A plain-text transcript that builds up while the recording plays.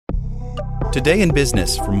Today in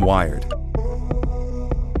Business from Wired.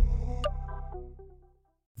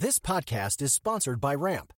 This podcast is sponsored by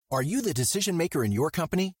Ramp. Are you the decision maker in your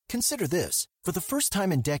company? Consider this. For the first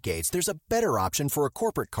time in decades, there's a better option for a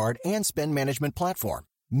corporate card and spend management platform.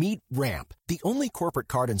 Meet Ramp, the only corporate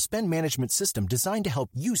card and spend management system designed to help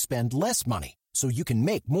you spend less money so you can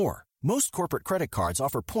make more. Most corporate credit cards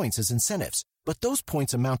offer points as incentives, but those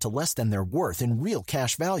points amount to less than their worth in real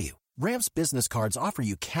cash value. Ramp's business cards offer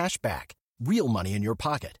you cash back, real money in your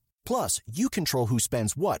pocket. Plus, you control who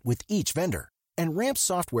spends what with each vendor. And Ramp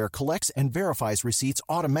software collects and verifies receipts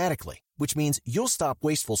automatically, which means you'll stop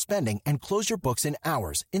wasteful spending and close your books in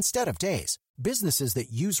hours instead of days. Businesses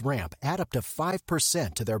that use Ramp add up to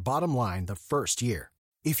 5% to their bottom line the first year.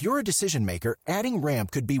 If you're a decision maker, adding Ramp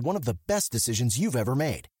could be one of the best decisions you've ever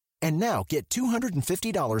made. And now get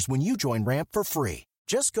 $250 when you join Ramp for free.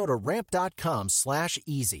 Just go to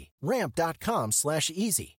ramp.com/easy.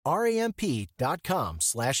 Ramp.com/easy.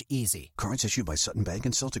 RAMP.com/easy. Cards issued by Sutton Bank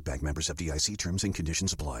and Celtic Bank, members of FDIC. Terms and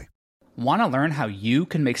conditions apply. Want to learn how you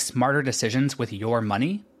can make smarter decisions with your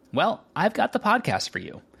money? Well, I've got the podcast for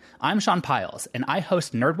you. I'm Sean Piles, and I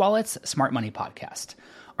host NerdWallet's Smart Money Podcast.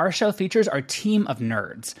 Our show features our team of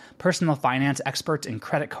nerds, personal finance experts in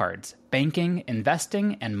credit cards, banking,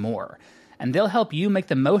 investing, and more. And they'll help you make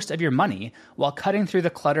the most of your money while cutting through the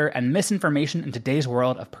clutter and misinformation in today's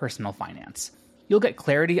world of personal finance. You'll get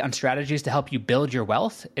clarity on strategies to help you build your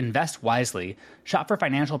wealth, invest wisely, shop for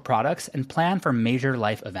financial products, and plan for major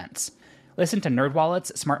life events. Listen to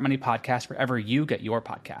NerdWallet's Smart Money Podcast wherever you get your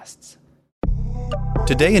podcasts.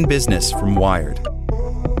 Today in Business from Wired.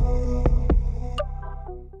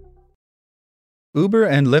 Uber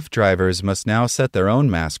and Lyft drivers must now set their own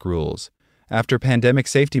mask rules. After pandemic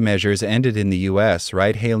safety measures ended in the U.S.,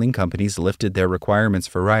 ride-hailing companies lifted their requirements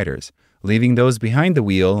for riders, leaving those behind the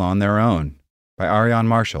wheel on their own. By Ariane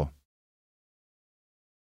Marshall.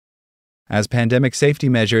 As pandemic safety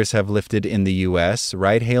measures have lifted in the U.S.,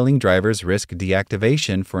 ride-hailing drivers risk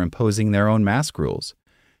deactivation for imposing their own mask rules.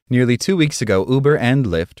 Nearly 2 weeks ago, Uber and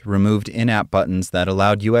Lyft removed in-app buttons that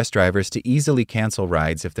allowed U.S. drivers to easily cancel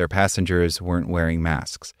rides if their passengers weren't wearing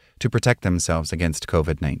masks to protect themselves against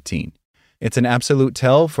COVID-19. It's an absolute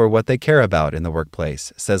tell for what they care about in the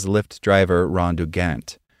workplace, says Lyft driver Rondu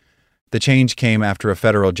Gant. The change came after a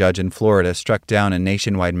federal judge in Florida struck down a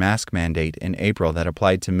nationwide mask mandate in April that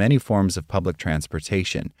applied to many forms of public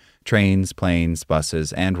transportation, trains, planes,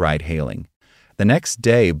 buses, and ride-hailing. The next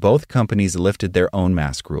day, both companies lifted their own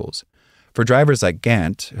mask rules. For drivers like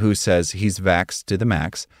Gant, who says he's vaxxed to the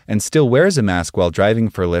max and still wears a mask while driving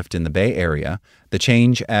for Lyft in the Bay Area, the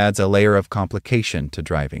change adds a layer of complication to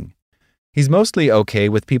driving. He's mostly okay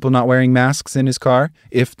with people not wearing masks in his car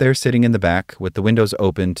if they're sitting in the back with the windows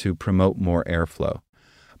open to promote more airflow.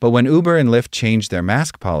 But when Uber and Lyft changed their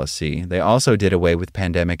mask policy, they also did away with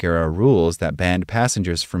pandemic-era rules that banned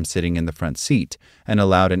passengers from sitting in the front seat and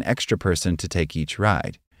allowed an extra person to take each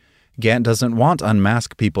ride. Gant doesn't want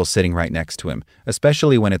unmasked people sitting right next to him,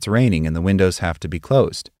 especially when it's raining and the windows have to be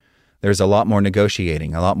closed. There's a lot more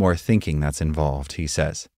negotiating, a lot more thinking that's involved, he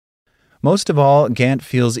says. Most of all, Gant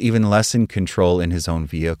feels even less in control in his own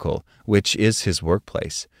vehicle, which is his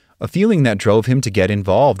workplace, a feeling that drove him to get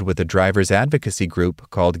involved with a driver's advocacy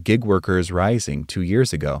group called Gig Workers Rising 2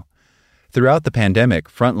 years ago. Throughout the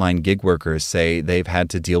pandemic, frontline gig workers say they've had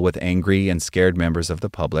to deal with angry and scared members of the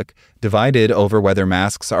public, divided over whether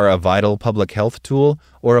masks are a vital public health tool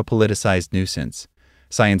or a politicized nuisance.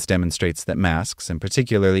 Science demonstrates that masks, and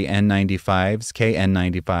particularly N95s,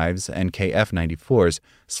 KN95s, and KF94s,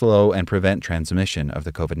 slow and prevent transmission of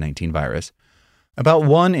the COVID-19 virus. About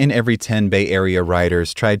 1 in every 10 Bay Area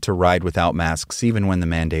riders tried to ride without masks even when the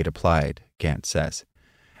mandate applied, Gant says.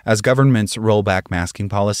 As governments roll back masking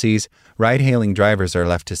policies, ride-hailing drivers are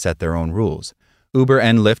left to set their own rules. Uber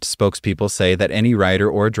and Lyft spokespeople say that any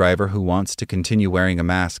rider or driver who wants to continue wearing a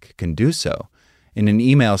mask can do so. In an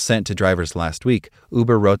email sent to drivers last week,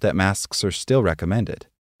 Uber wrote that masks are still recommended.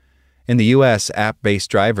 In the U.S.,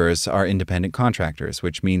 app-based drivers are independent contractors,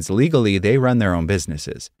 which means legally they run their own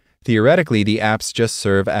businesses. Theoretically, the apps just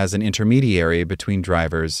serve as an intermediary between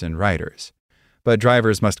drivers and riders. But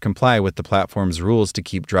drivers must comply with the platform's rules to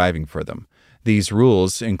keep driving for them. These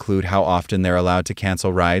rules include how often they're allowed to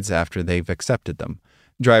cancel rides after they've accepted them.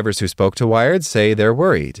 Drivers who spoke to Wired say they're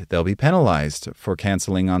worried they'll be penalized for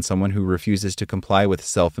canceling on someone who refuses to comply with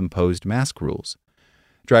self-imposed mask rules.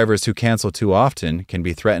 Drivers who cancel too often can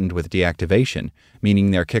be threatened with deactivation,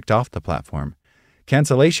 meaning they're kicked off the platform.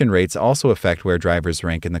 Cancellation rates also affect where drivers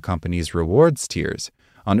rank in the company's rewards tiers.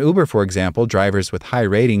 On Uber, for example, drivers with high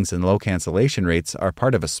ratings and low cancellation rates are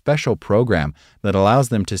part of a special program that allows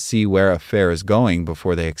them to see where a fare is going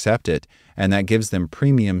before they accept it, and that gives them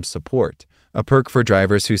premium support, a perk for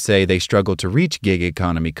drivers who say they struggle to reach gig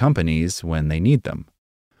economy companies when they need them.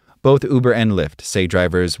 Both Uber and Lyft say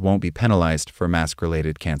drivers won't be penalized for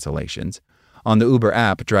mask-related cancellations. On the Uber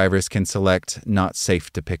app, drivers can select Not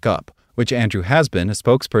Safe to Pick Up, which Andrew Hasbin, a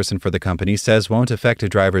spokesperson for the company, says won't affect a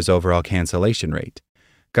driver's overall cancellation rate.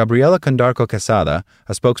 Gabriela Condarco Casada,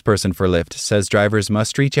 a spokesperson for Lyft, says drivers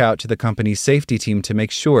must reach out to the company's safety team to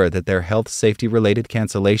make sure that their health safety-related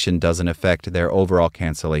cancellation doesn't affect their overall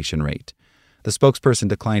cancellation rate. The spokesperson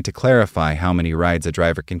declined to clarify how many rides a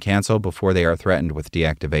driver can cancel before they are threatened with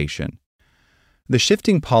deactivation. The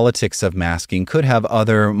shifting politics of masking could have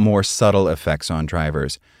other, more subtle effects on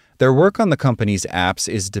drivers. Their work on the company's apps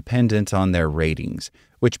is dependent on their ratings,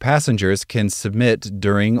 which passengers can submit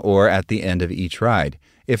during or at the end of each ride.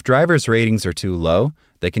 If drivers' ratings are too low,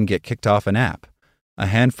 they can get kicked off an app. A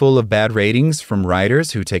handful of bad ratings from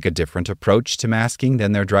riders who take a different approach to masking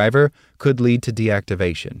than their driver could lead to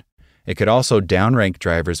deactivation. It could also downrank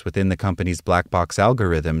drivers within the company's black box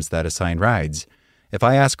algorithms that assign rides. If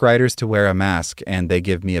I ask riders to wear a mask and they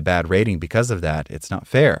give me a bad rating because of that, it's not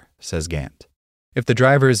fair, says Gant. If the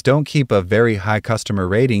drivers don't keep a very high customer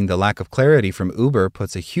rating, the lack of clarity from Uber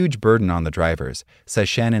puts a huge burden on the drivers, says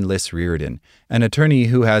Shannon Liss Reardon, an attorney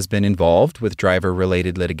who has been involved with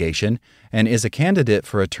driver-related litigation and is a candidate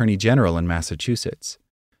for Attorney General in Massachusetts.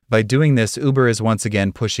 By doing this, Uber is once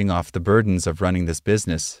again pushing off the burdens of running this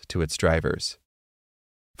business to its drivers.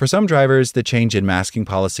 For some drivers, the change in masking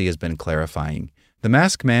policy has been clarifying. The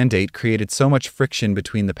mask mandate created so much friction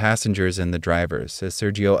between the passengers and the drivers, says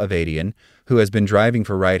Sergio Avedian, who has been driving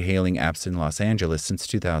for ride-hailing apps in Los Angeles since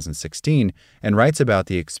 2016 and writes about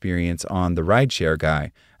the experience on The Rideshare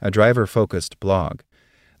Guy, a driver-focused blog.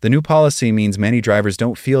 The new policy means many drivers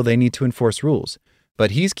don't feel they need to enforce rules,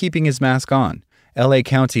 but he's keeping his mask on. LA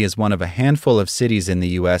County is one of a handful of cities in the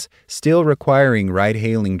U.S. still requiring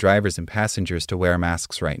ride-hailing drivers and passengers to wear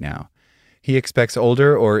masks right now. He expects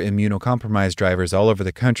older or immunocompromised drivers all over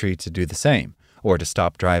the country to do the same, or to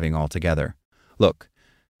stop driving altogether. Look,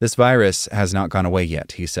 this virus has not gone away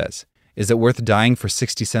yet, he says. Is it worth dying for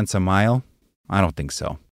 60 cents a mile? I don't think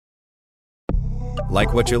so.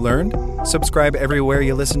 Like what you learned? Subscribe everywhere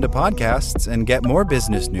you listen to podcasts and get more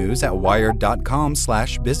business news at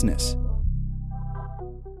wired.com/business.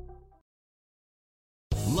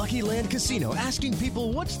 Lucky Land Casino, asking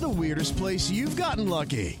people, what's the weirdest place you've gotten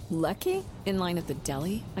lucky? Lucky? In line at the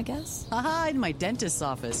deli, I guess? Aha, in my dentist's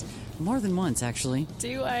office. More than once, actually.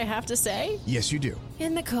 Do I have to say? Yes, you do.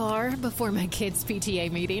 In the car before my kids'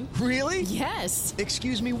 PTA meeting. Really? Yes.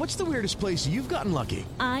 Excuse me, what's the weirdest place you've gotten lucky?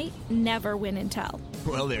 I never win and tell.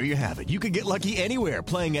 Well, there you have it. You can get lucky anywhere,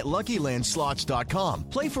 playing at LuckyLandSlots.com.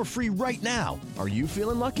 Play for free right now. Are you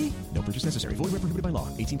feeling lucky? No purchase necessary. Void where prohibited by law.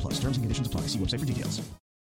 18+. Terms and conditions apply. See website for details.